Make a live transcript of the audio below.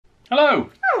Hello!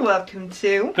 And welcome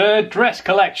to the dress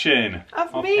collection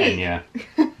of me. Enya.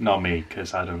 Not me,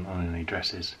 because I don't own any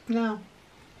dresses. No.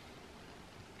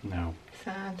 No.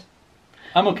 Sad.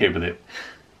 I'm okay with it.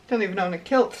 Don't even own a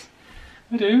kilt.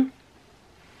 I do.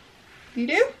 You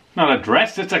do? Not a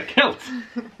dress, it's a kilt!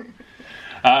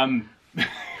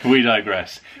 We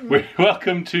digress.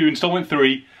 Welcome to installment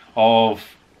 3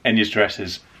 of Enya's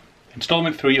dresses.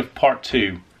 Installment 3 of part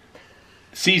 2.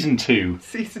 Season 2.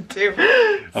 Season 2.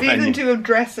 Of Season Enya. 2 of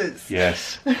dresses.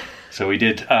 Yes. So we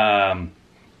did a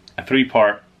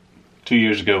 3-part 2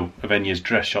 years ago of Enya's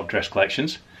dress shop dress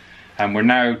collections. And we're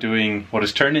now doing what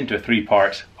has turned into a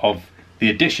 3-part of the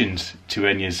additions to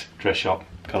Enya's dress shop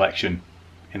collection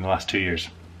in the last 2 years.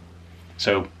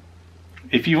 So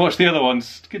if you watched the other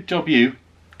ones, good job you.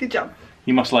 Good job.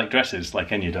 You must like dresses like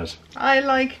Enya does. I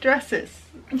like dresses.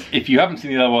 If you haven't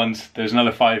seen the other ones, there's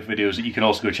another 5 videos that you can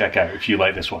also go check out if you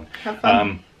like this one. Have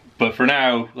fun. But for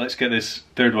now, let's get this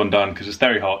 3rd one done because it's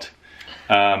very hot.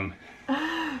 And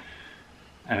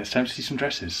it's time to see some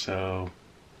dresses, so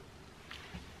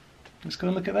let's go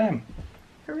and look at them.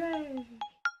 Hooray!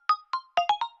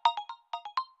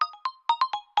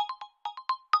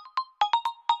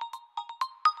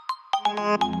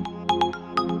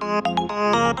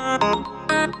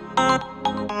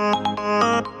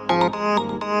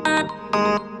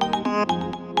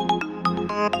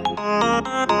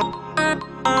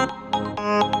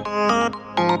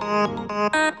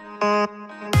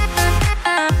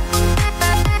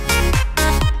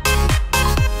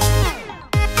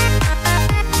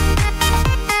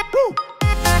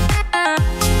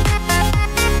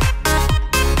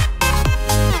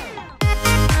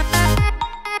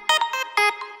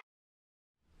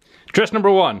 Dress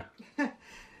number 1.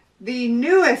 The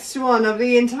newest one of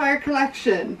the entire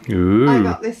collection. Ooh. I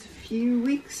got this a few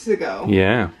weeks ago.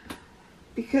 Yeah.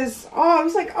 Because, I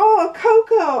was like, oh,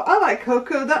 Coco! I like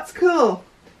Coco, that's cool.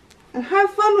 And how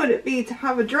fun would it be to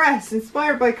have a dress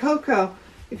inspired by Coco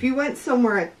if you went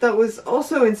somewhere that was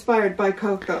also inspired by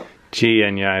Coco? Gee,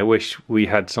 Enya, I wish we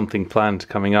had something planned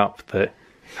coming up that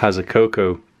has a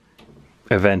Coco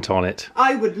event on it.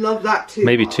 I would love that too.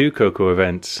 Maybe 2 Coco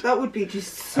events. That would be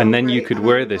just so And then you great, could and I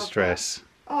wear would this love dress. that.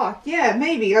 Oh, yeah,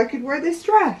 maybe I could wear this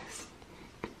dress.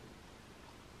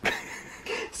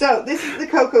 So, this is the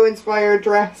Coco inspired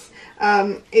dress.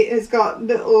 It has got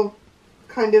little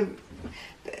kind of,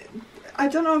 I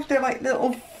don't know if they're like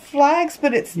little flags,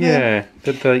 but it's Yeah,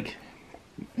 they're like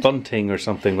bunting or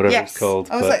something, whatever it's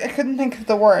called. I was like, I couldn't think of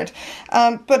the word.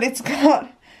 But it's got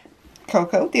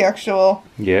Coco, the actual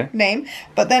name,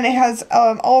 but then it has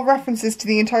all references to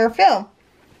the entire film.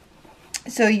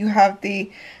 So you have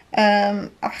the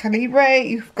Libre,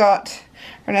 you've got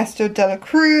Ernesto de la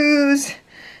Cruz,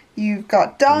 you've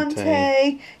got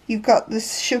Dante, you've got the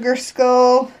Sugar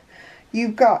Skull,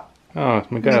 you've got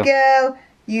Miguel,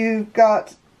 you've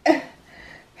got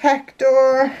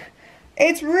Hector.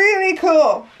 It's really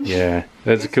cool. Yeah,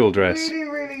 that's a cool dress. Really,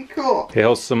 really cool. It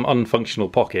has some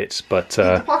unfunctional pockets, but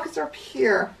the pockets are up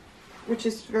here, which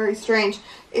is very strange.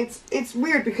 It's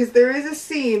weird because there is a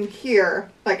seam here,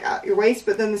 like at your waist,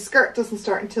 but then the skirt doesn't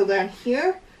start until down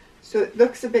here, so it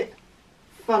looks a bit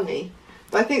funny.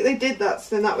 But I think they did that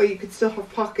so then that way you could still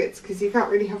have pockets, because you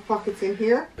can't really have pockets in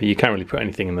here. But you can't really put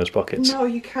anything in those pockets. No,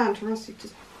 you can't, or else you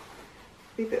just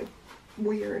be a bit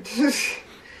weird.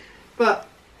 But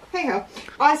hey ho,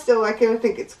 I still like it. I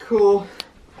think it's cool.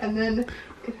 And then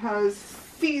it has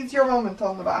 "Seize Your Moment"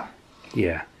 on the back.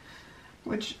 Yeah.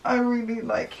 Which I really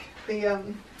like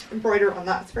the embroidery on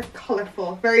that. It's very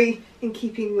colourful, very in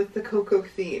keeping with the Coco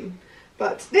theme.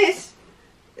 But this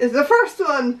is the first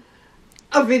one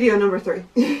of video number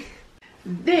 3.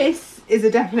 This is a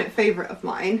definite favourite of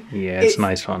mine. Yeah, it's a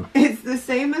nice one. It's the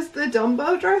same as the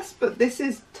Dumbo dress, but this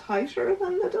is tighter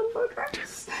than the Dumbo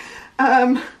dress.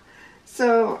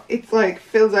 So it's like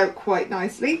fills out quite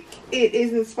nicely. It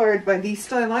is inspired by the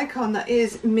style icon that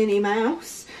is Minnie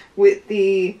Mouse with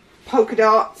the polka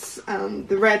dots and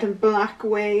the red and black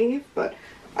wave, but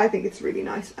I think it's really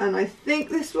nice. And I think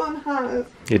this one has...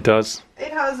 It does.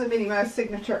 It has a Minnie Mouse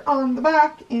signature on the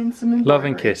back in some embroidery. Love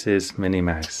and kisses, Minnie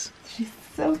Mouse. She's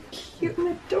so cute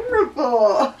and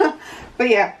adorable. But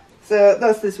yeah, so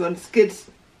that's this one. It's good.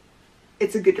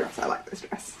 It's a good dress. I like this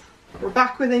dress. We're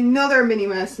back with another Minnie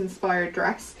Mouse inspired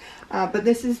dress, but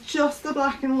this is just the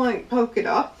black and white polka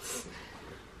dots.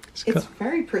 It's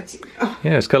very pretty.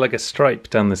 Yeah, it's got like a stripe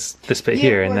down this bit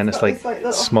here, and then it's like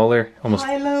smaller, almost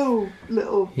high-low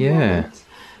little moment.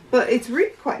 But it's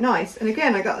really quite nice. And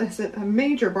again, I got this at a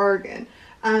major bargain,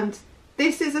 and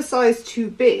this is a size too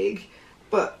big,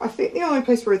 but I think the only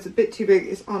place where it's a bit too big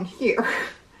is on here.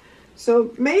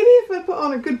 So maybe if I put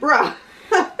on a good bra,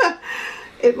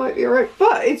 it might be alright.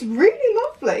 But it's really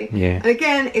lovely. Yeah. And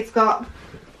again, it's got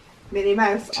Minnie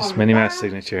Mouse just on Minnie the Mouse back.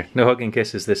 signature. No hugging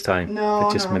kisses this time. No,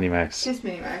 but just no. Minnie Mouse. Just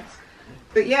Minnie Mouse.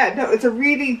 But yeah, no, it's a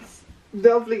really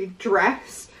lovely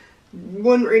dress.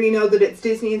 Wouldn't really know that it's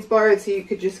Disney inspired, so you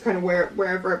could just kind of wear it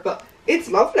wherever. But it's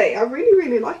lovely. I really,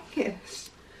 really like it.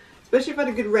 Especially if I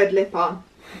had a good red lip on,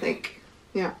 I think.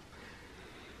 Yeah.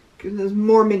 Gives us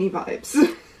more Minnie vibes.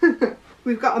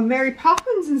 We've got a Mary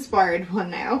Poppins inspired one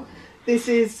now. This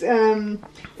is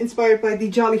inspired by the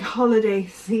Jolly Holiday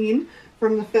scene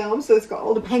from the film. So it's got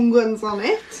all the penguins on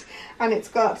it. And it's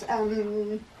got,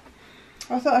 I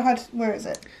thought I had, where is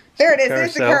it? There it is,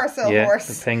 there's the carousel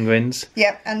horse. The penguins.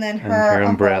 Yep, and then her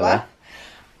umbrella.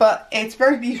 But it's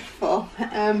very beautiful.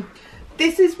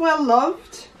 This is well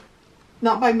loved.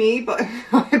 Not by me, but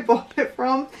I bought it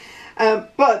from.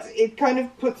 But it kind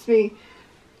of puts me,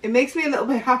 it makes me a little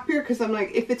bit happier because I'm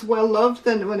like, if it's well loved,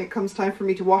 then when it comes time for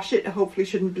me to wash it hopefully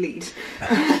shouldn't bleed.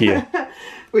 Yeah.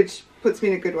 Which puts me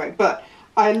in a good way. But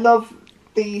I love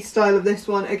the style of this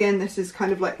one. Again, this is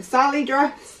kind of like the Sally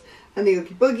dress and the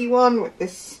Oogie Boogie one with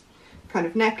this kind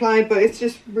of neckline, but it's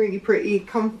just really pretty,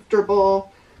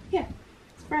 comfortable. Yeah,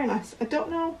 it's very nice. I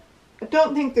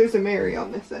don't think there's a Mary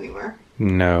on this anywhere.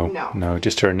 No,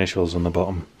 just her initials on the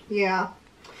bottom. Yeah.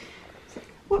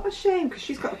 What a shame, because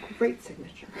she's got a great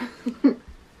signature.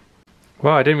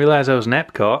 Well, I didn't realise I was in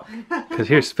Epcot, because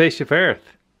here's Spaceship Earth.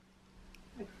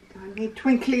 I need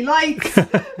twinkly lights.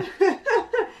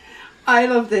 I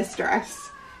love this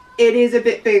dress. It is a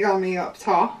bit big on me up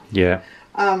top. Yeah.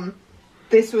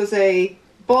 This was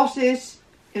bought it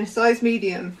in a size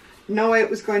medium, no way it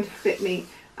was going to fit me,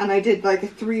 and I did like a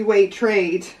 3-way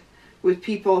trade with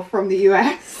people from the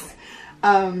US.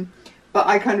 But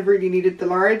I kind of really needed the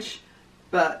large,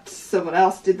 but someone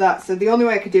else did that, so the only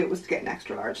way I could do it was to get an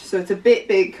extra large. So it's a bit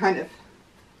big kind of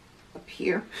up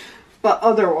here, but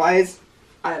otherwise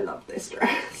I love this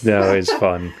dress. No, it's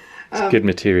fun. It's good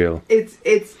material.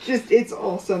 It's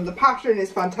awesome. The pattern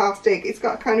is fantastic. It's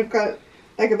got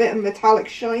like a bit of metallic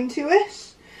shine to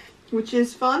it, which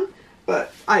is fun,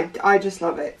 but I just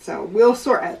love it. So we'll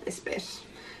sort out this bit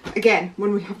again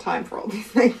when we have time for all these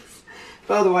things,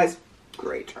 but otherwise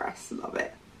great dress, love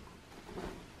it.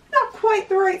 Not quite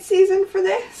the right season for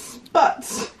this,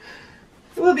 but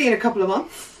it will be in a couple of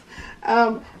months.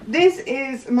 This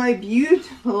is my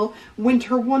beautiful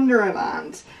Winter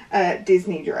Wonderland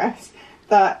Disney dress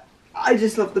that I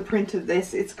just love the print of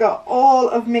this. It's got all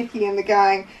of Mickey and the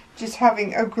gang just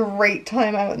having a great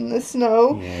time out in the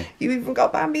snow. Yeah. You even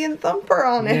got Bambi and Thumper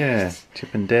on it. Yeah,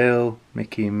 Chip and Dale,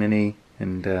 Mickey and Minnie,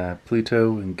 and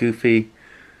Pluto and Goofy.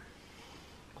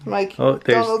 Like,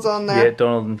 Donald's on there. Yeah,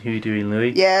 Donald and Huey, Dewey and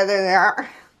Louie. Yeah, there they are.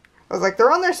 I was like,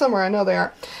 they're on there somewhere. I know they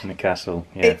are. In the castle,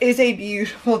 yeah. It is a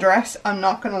beautiful dress, I'm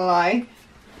not going to lie.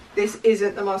 This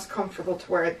isn't the most comfortable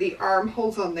to wear. The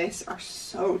armholes on this are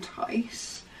so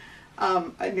tight.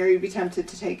 I'd nearly be tempted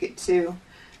to take it to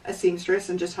a seamstress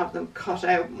and just have them cut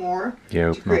out more.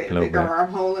 Yeah, to create a bigger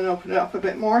armhole and open it up a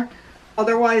bit more.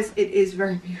 Otherwise, it is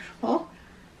very beautiful.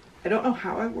 I don't know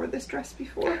how I wore this dress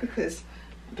before because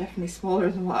I'm definitely smaller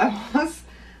than what I was.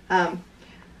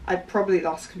 I probably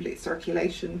lost complete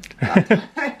circulation that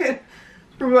time.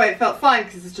 Probably why it felt fine,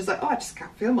 because it's just like, oh, I just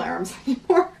can't feel my arms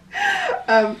anymore.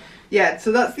 Yeah,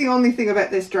 so that's the only thing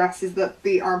about this dress, is that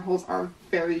the armholes are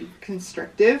very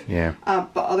constrictive. Yeah.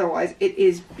 But otherwise it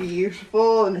is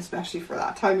beautiful, and especially for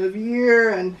that time of year,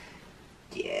 and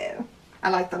yeah, I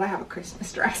like that I have a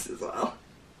Christmas dress as well.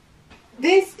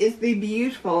 This is the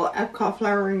beautiful Epcot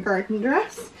Flower and Garden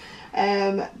dress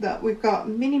that we've got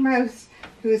Minnie Mouse,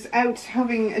 who is out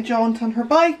having a jaunt on her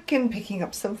bike and picking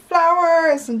up some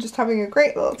flowers and just having a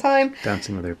great little time.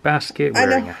 Dancing with her basket,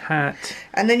 wearing a hat.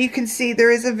 And then you can see there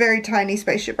is a very tiny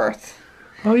Spaceship Earth.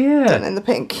 Oh yeah. Done in the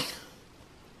pink.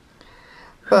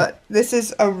 But this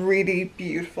is a really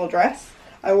beautiful dress.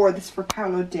 I wore this for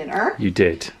Paolo dinner. You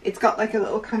did. It's got like a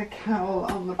little kind of cowl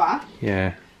on the back.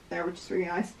 Yeah. There, which is really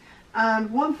nice.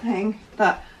 And one thing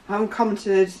that I haven't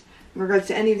commented in regards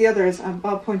to any of the others, and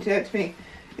Bob pointed out to me,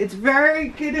 it's very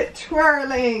good at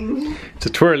twirling. It's a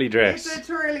twirly dress. It's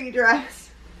a twirly dress.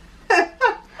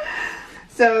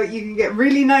 So you can get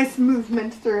really nice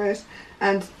movement through it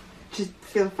and just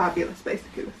feel fabulous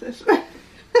basically with it.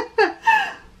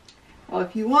 Well,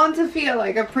 if you want to feel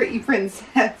like a pretty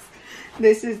princess,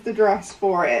 this is the dress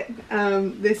for it.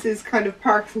 This is kind of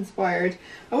parks inspired.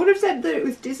 I would have said that it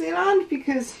was Disneyland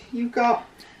because you've got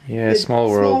Small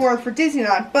World for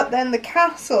Disneyland, but then the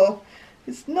castle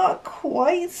is not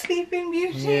quite Sleeping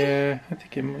Beauty. Yeah, I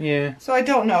think So I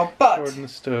don't know, but Sword in the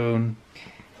Stone.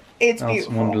 It's Alice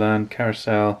beautiful. in Wonderland,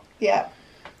 Carousel. Yeah.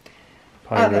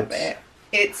 Pirates. I love it.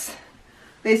 It's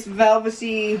this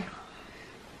velvety,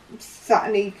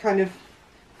 satiny kind of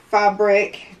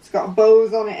fabric. It's got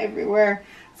bows on it everywhere.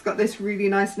 It's got this really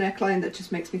nice neckline that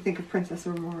just makes me think of Princess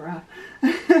Aurora.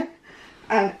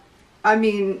 And I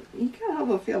mean, you can't help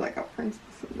but feel like a princess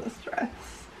in this dress.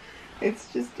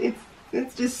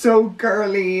 It's just so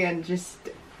girly and just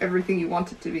everything you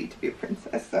want it to be a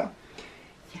princess. So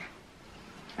yeah,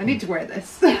 I need to wear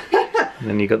this. And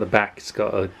then you got the back. It's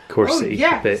got a corset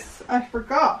bit. I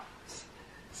forgot.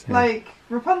 So, like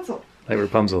Rapunzel. Like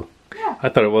Rapunzel. Yeah. I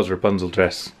thought it was Rapunzel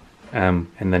dress. And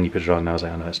then you put it on and I was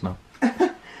like, oh no, it's not.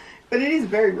 But it is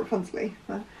very Rapunzel-y.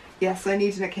 But yes, I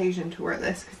need an occasion to wear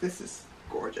this because this is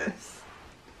gorgeous.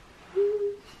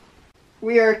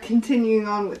 We are continuing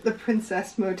on with the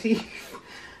princess motif.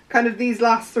 Kind of these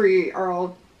last three are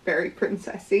all very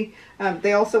princessy.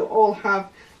 They also all have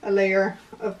a layer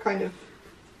of kind of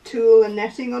tulle and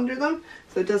netting under them,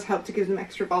 so it does help to give them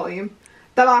extra volume.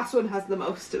 The last one has the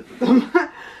most of them.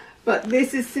 But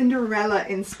this is Cinderella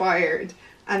inspired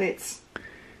and it's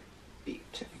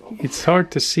beautiful. It's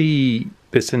hard to see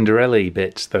the Cinderella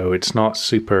bits though. It's not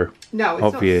super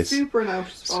obvious. Not super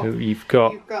noticeable. So you've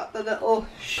got the little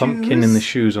pumpkin shoes. in the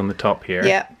shoes on the top here.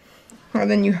 Yeah. And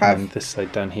then you have... And this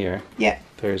side down here. Yeah.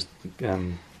 There's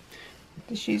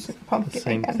the shoes and the pumpkin. The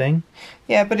same again. thing.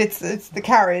 Yeah, but it's the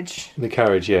carriage. The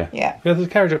carriage, yeah. Yeah. Yeah, there's a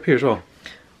carriage up here as well.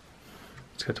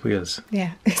 It's got wheels.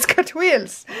 Yeah, it's got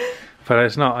wheels. But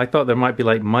it's not. I thought there might be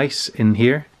like mice in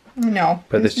here. No.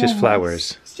 But it's just no flowers.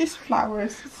 mice. It's just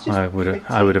flowers. It's just I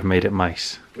would have made it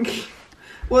mice.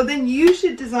 Well, then you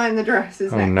should design the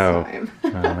dresses next time.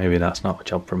 Oh, maybe that's not a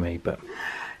job for me, but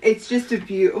it's just a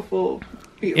beautiful,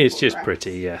 beautiful it's just dress.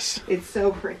 pretty, yes. It's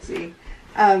so pretty.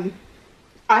 I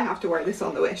have to wear this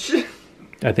on the Wish.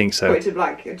 I think so. Point to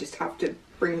blank, I just have to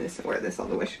bring this and wear this on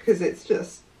the Wish because it's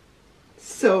just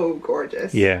so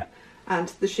gorgeous. Yeah. And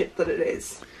the shape that it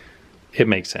is. It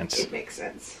makes sense. It makes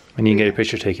sense. And you can get a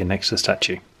picture taken next to the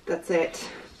statue. That's it.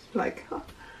 Like, oh,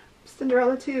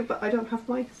 Cinderella too, but I don't have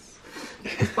mice.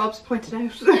 As Bob's pointed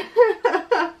out.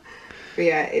 But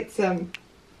yeah, it's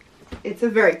a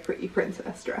very pretty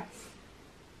princess dress.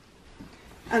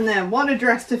 And then what a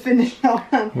dress to finish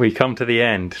on. We come to the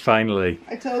end, finally.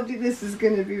 I told you this is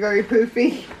going to be very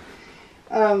poofy.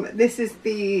 This is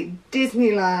the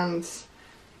Disneyland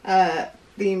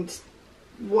themed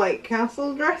White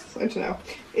Castle dress. I don't know.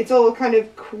 It's all kind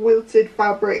of quilted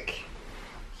fabric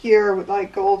here with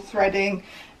like gold threading.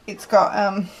 It's got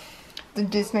the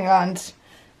Disneyland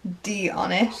D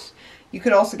on it. You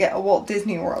could also get a Walt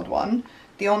Disney World one.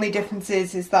 The only difference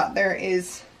is that there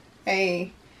is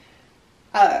a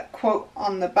quote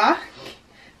on the back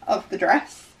of the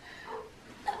dress,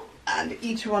 and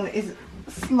each one is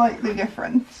slightly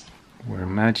different. Where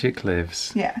magic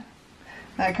lives. Yeah.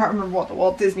 I can't remember what the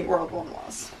Walt Disney World one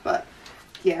was, but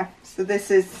yeah, so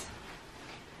this is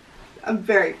a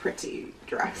very pretty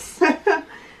dress.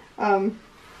 And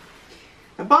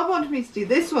Bob wanted me to do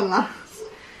this one last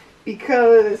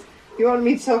because he wanted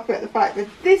me to talk about the fact that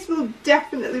this will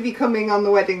definitely be coming on the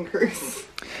wedding cruise.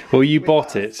 Well, you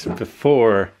bought it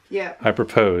before I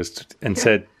proposed and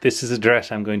said, this is a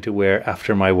dress I'm going to wear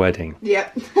after my wedding.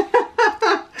 Yep.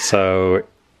 So,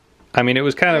 I mean, it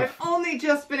was kind of... I've only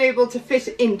just been able to fit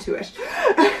into it.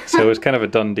 So it was kind of a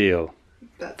done deal.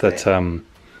 That's that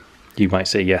you might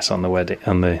say yes on the wedding,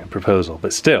 on the proposal,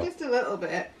 but still. Just a little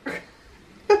bit.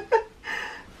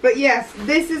 But yes,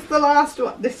 this is the last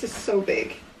one. This is so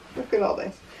big. Look at all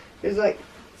this. There's like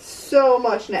so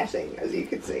much netting, as you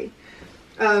can see.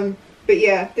 But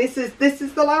yeah, this is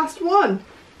the last one.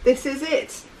 This is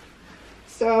it.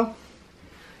 So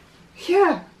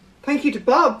yeah, thank you to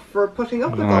Bob for putting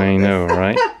up with all of this. I know,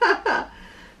 right?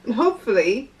 And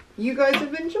hopefully you guys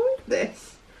have enjoyed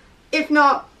this. If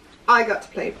not, I got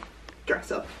to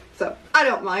dress up, so I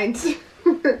don't mind.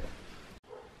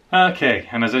 Okay,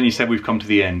 and as Enya said, we've come to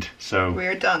the end, so...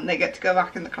 We're done. They get to go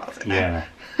back in the closet now. Yeah,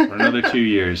 for another 2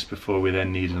 years before we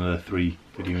then need another 3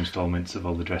 video installments of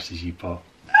all the dresses you bought.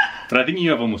 But I think you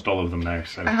have almost all of them now,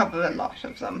 so... I have a lot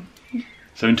of them.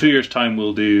 So in 2 years' time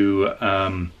we'll do...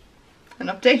 an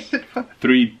updated one.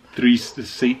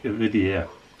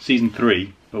 Season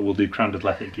 3, but we'll do Crowned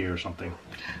Athletic Gear or something.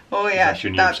 Oh yeah,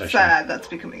 that's that's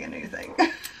becoming a new thing.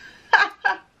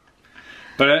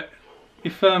 But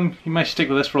if you might stick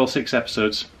with us for all 6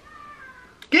 episodes.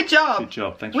 Good job. Good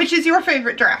job. Thanks. Which is your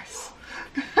favourite dress?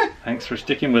 Thanks for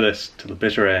sticking with us to the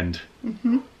bitter end.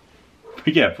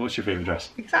 But yeah, what's your favourite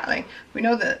dress? Exactly. We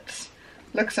know that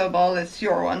Look So Ball is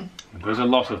your one. There's a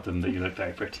lot of them that you look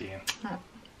very pretty in.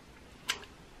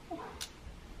 Oh.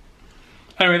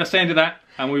 Anyway, that's the end of that,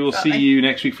 and we will see you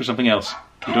next week for something else.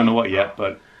 We don't know what yet,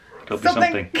 but it'll be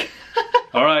something.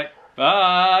 All right.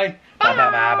 Bye. Bye. Bye.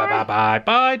 Bye. Bye. Bye. Bye.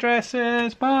 Bye.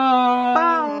 Dresses. Bye.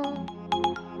 Bye.